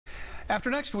After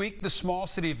next week, the small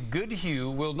city of Goodhue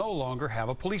will no longer have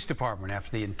a police department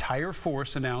after the entire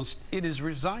force announced it is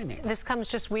resigning. This comes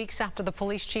just weeks after the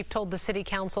police chief told the city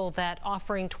council that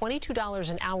offering $22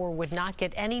 an hour would not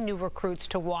get any new recruits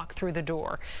to walk through the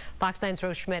door. Fox 9's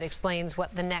Rose Schmidt explains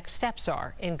what the next steps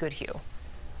are in Goodhue.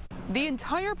 The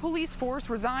entire police force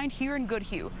resigned here in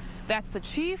Goodhue. That's the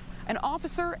chief, an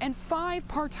officer, and 5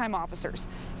 part-time officers.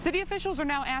 City officials are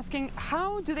now asking,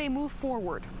 how do they move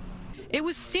forward? It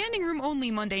was standing room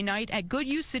only Monday night at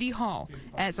Goodhue City Hall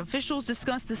as officials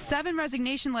discussed the 7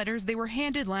 resignation letters they were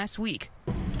handed last week.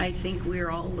 I think we're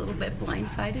all a little bit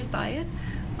blindsided by it,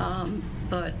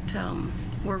 but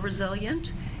we're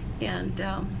resilient and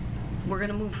we're going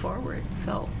to move forward.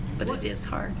 But it is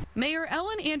hard. Mayor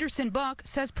Ellen Anderson Buck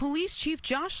says Police Chief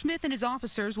Josh Smith and his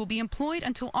officers will be employed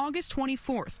until August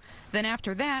 24th. Then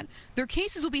after that, their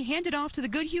cases will be handed off to the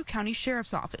Goodhue County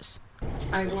Sheriff's Office.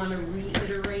 I want to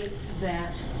reiterate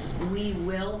that we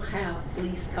will have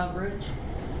police coverage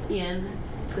in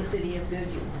the city of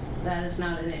Goodhue. That is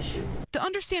not an issue. To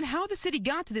understand how the city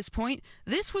got to this point,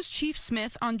 this was Chief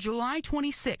Smith on July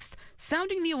 26th,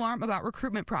 sounding the alarm about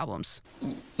recruitment problems.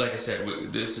 Like I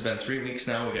said, this has been 3 weeks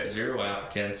now. We got 0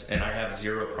 applicants, and I have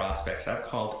 0 prospects. I've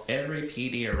called every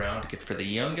PD around to get for the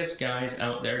youngest guys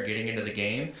out there getting into the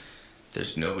game.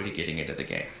 There's nobody getting into the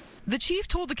game. The chief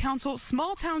told the council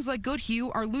small towns like Goodhue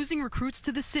are losing recruits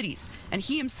to the cities, and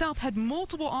he himself had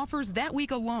multiple offers that week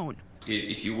alone.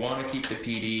 If you want to keep the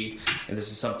PD, and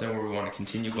this is something where we want to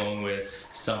continue going with,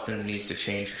 something that needs to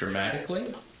change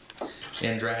dramatically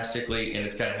and drastically, and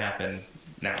it's got to happen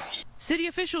now. City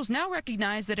officials now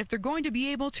recognize that if they're going to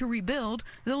be able to rebuild,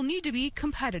 they'll need to be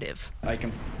competitive. I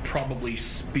can probably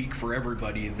speak for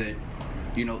everybody that,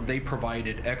 they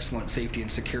provided excellent safety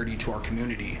and security to our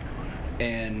community,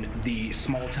 and the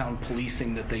small town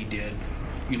policing that they did,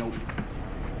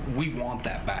 we want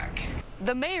that back.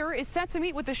 The mayor is set to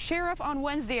meet with the sheriff on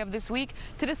Wednesday of this week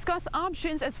to discuss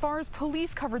options as far as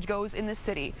police coverage goes in the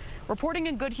city. Reporting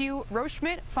in Goodhue, Rose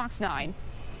Schmidt, Fox 9.